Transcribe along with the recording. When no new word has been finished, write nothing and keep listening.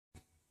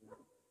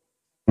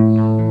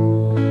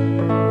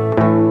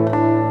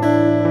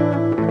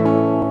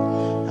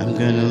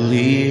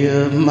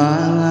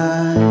my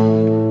life.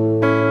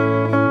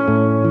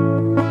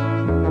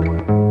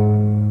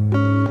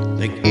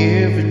 Like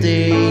every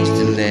day's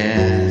the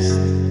last,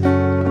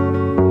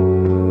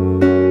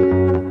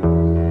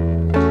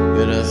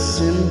 with a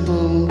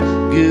simple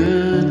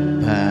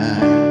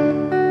goodbye.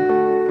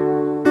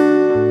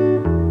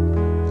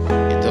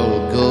 It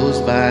all goes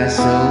by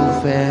so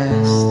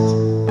fast,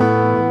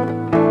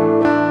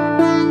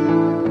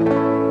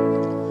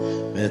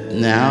 but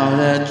now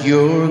that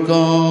you're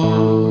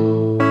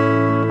gone,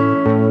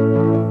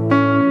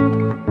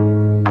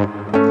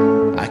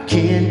 I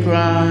can't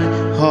cry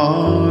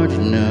hard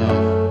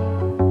enough.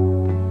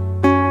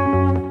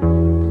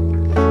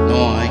 No,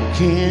 I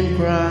can't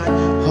cry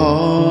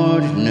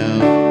hard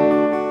enough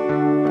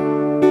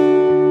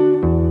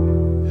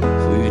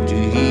for you to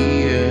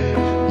hear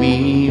me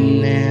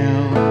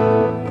now.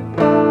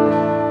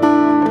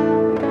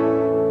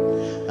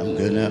 I'm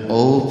gonna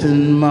open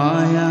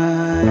my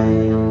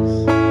eyes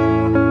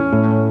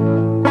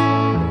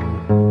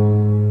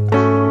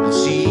and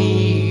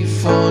see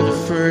for the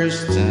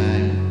first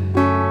time.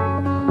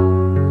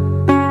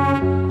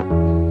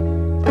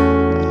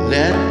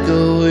 Let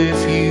go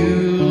if you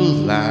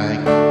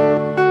like,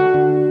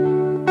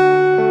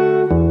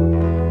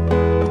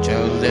 but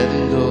you're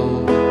letting go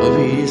of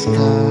his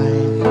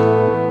kind.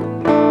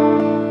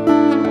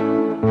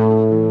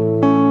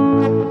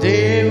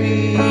 There he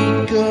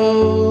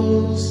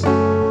goes,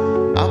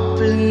 up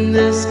in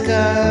the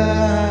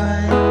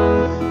sky.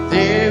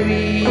 There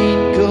he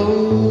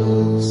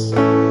goes,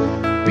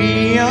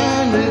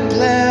 beyond the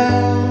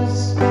clouds,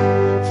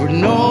 for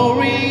no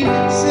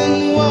reason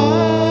why.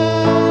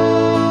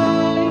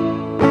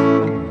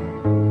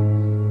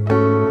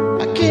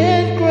 I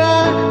can't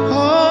cry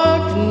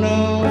hard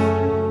enough.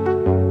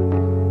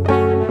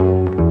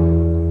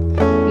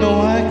 No,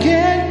 I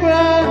can't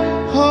cry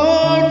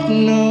hard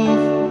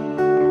enough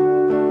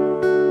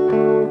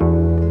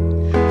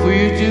for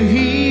you to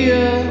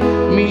hear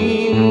me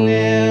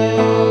now.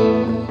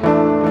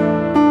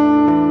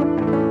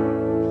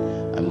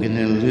 I'm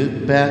gonna look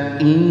back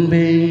in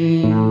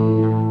vain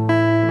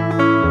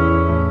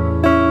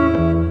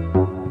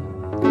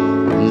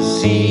and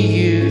see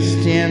you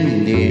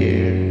standing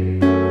there,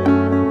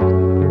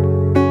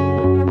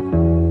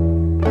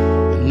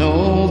 and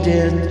all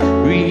that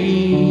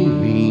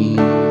remains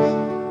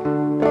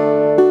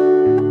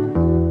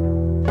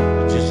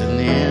just an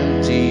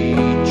empty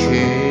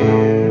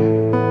chair.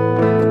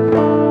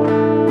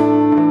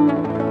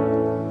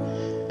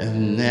 And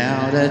now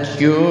that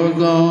you're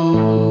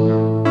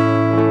gone,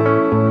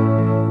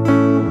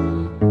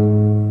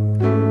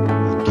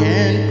 I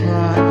can't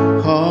cry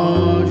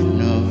hard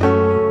enough.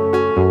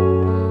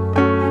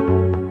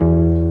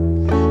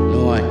 No,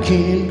 I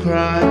can't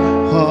cry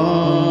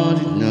hard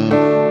enough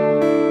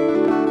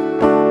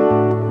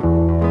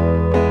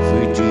for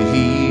you to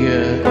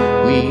hear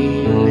me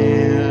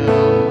now.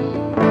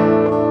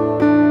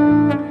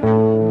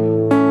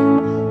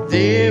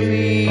 There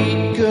he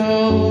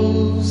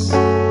goes,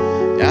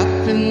 up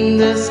in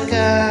the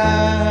sky.